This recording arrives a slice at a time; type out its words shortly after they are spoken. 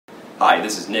Hi,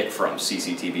 this is Nick from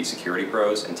CCTV Security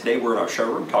Pros, and today we're in our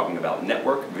showroom talking about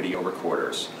network video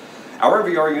recorders. Our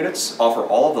NVR units offer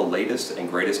all of the latest and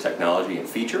greatest technology and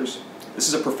features. This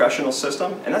is a professional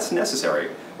system, and that's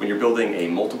necessary when you're building a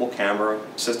multiple camera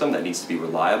system that needs to be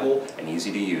reliable and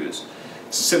easy to use.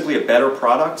 It's simply a better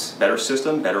product, better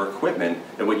system, better equipment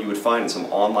than what you would find in some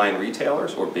online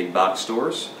retailers or big box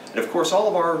stores. And of course, all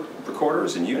of our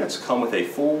recorders and units come with a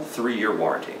full 3-year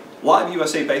warranty. Live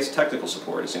USA-based technical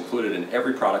support is included in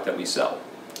every product that we sell.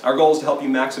 Our goal is to help you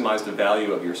maximize the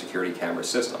value of your security camera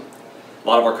system. A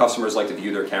lot of our customers like to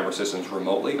view their camera systems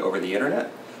remotely over the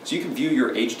internet, so you can view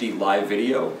your HD live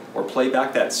video or play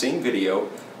back that same video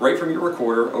right from your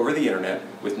recorder over the internet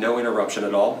with no interruption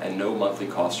at all and no monthly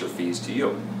costs or fees to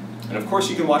you. And of course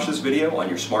you can watch this video on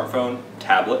your smartphone,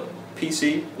 tablet,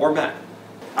 PC, or Mac.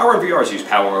 Our NVRs use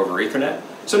power over Ethernet,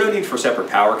 so no need for separate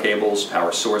power cables,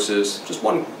 power sources, just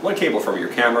one cable from your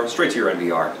camera straight to your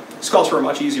NVR. This calls for a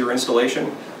much easier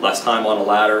installation, less time on a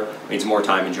ladder, means more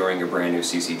time enjoying your brand new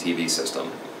CCTV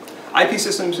system. IP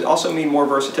systems also mean more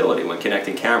versatility when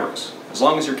connecting cameras. As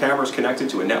long as your camera is connected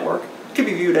to a network, it can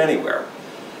be viewed anywhere.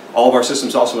 All of our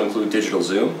systems also include digital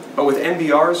zoom, but with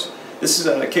NVRs, this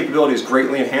capability is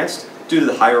greatly enhanced due to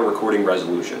the higher recording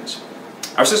resolutions.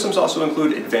 Our systems also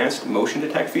include advanced motion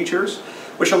detect features,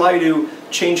 which allow you to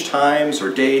change times or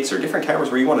dates or different cameras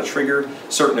where you want to trigger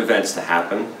certain events to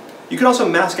happen. You can also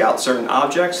mask out certain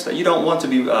objects that you don't want to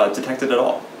be detected at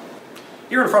all.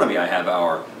 Here in front of me I have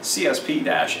our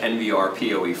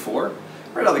CSP-NVRPOE4.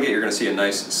 Right out of the gate you're going to see a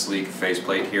nice sleek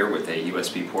faceplate here with a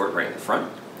USB port right in the front.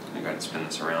 I'm going to go ahead and spin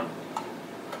this around.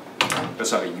 We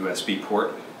also have a USB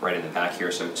port right in the back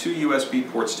here, so 2 USB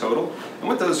ports total. And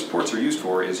what those ports are used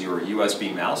for is your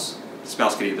USB mouse. This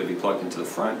mouse can either be plugged into the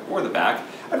front or the back.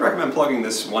 I'd recommend plugging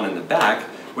this one in the back,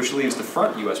 which leaves the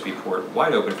front USB port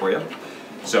wide open for you.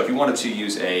 So if you wanted to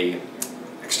use an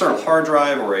external hard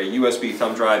drive or a USB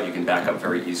thumb drive, you can back up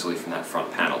very easily from that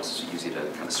front panel. It's easy to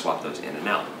kind of swap those in and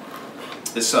out.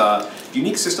 This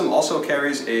unique system also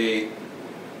carries a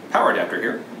power adapter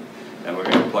here, and we're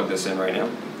going to plug this in right now.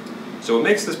 So what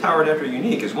makes this power adapter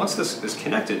unique is once this is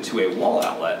connected to a wall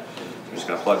outlet, I'm just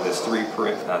going to plug this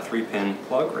 3-pin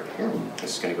plug right here.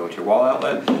 This is going to go to your wall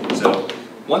outlet. So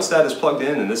once that is plugged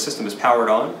in and this system is powered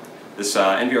on, this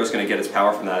NVR is going to get its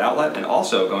power from that outlet and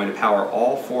also going to power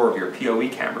all 4 of your PoE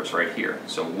cameras right here.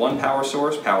 So one power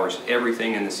source powers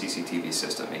everything in the CCTV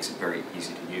system, makes it very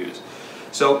easy to use.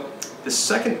 So the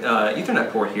second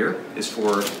Ethernet port here is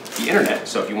for the internet.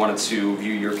 So if you wanted to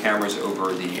view your cameras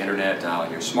over the internet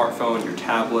on your smartphone, your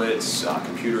tablets,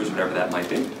 computers, whatever that might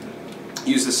be,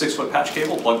 use the 6-foot patch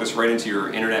cable, plug this right into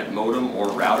your internet modem or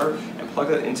router, and plug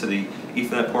it into the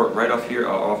Ethernet port right off here,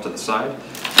 off to the side.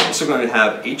 It's also going to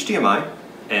have HDMI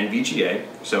and VGA.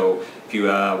 So if you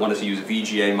wanted to use a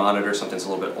VGA monitor, something that's a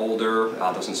little bit older,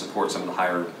 doesn't support some of the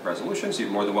higher resolutions, you're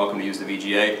more than welcome to use the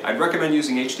VGA. I'd recommend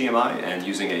using HDMI and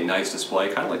using a nice display,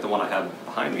 kind of like the one I have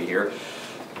behind me here.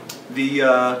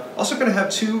 Also going to have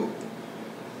 2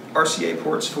 RCA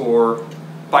ports for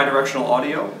bidirectional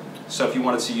audio. So if you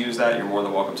wanted to use that, you're more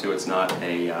than welcome to. It's not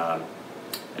a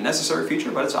necessary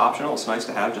feature, but it's optional. It's nice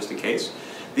to have just in case.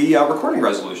 The recording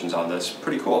resolutions on this,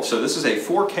 pretty cool. So this is a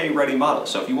 4K ready model.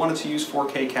 So if you wanted to use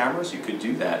 4K cameras, you could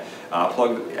do that.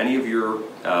 Plug any of your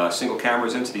single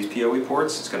cameras into these PoE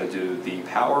ports. It's going to do the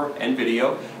power and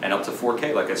video and up to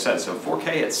 4K, like I said. So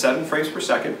 4K at 7 frames per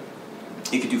second.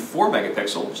 You could do 4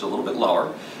 megapixel, which is a little bit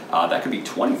lower. That could be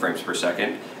 20 frames per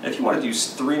second. And if you wanted to use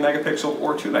 3 megapixel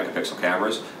or 2 megapixel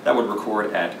cameras, that would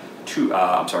record at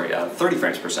 30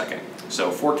 frames per second.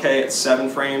 So 4K at 7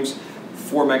 frames,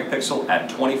 4 megapixel at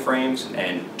 20 frames,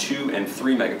 and 2 and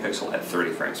 3 megapixel at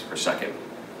 30 frames per second.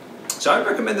 So I'd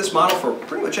recommend this model for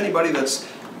pretty much anybody that's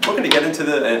looking to get into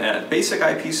the basic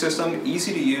IP system,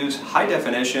 easy to use, high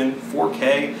definition,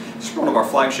 4K. This is one of our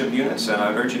flagship units, and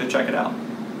I'd urge you to check it out.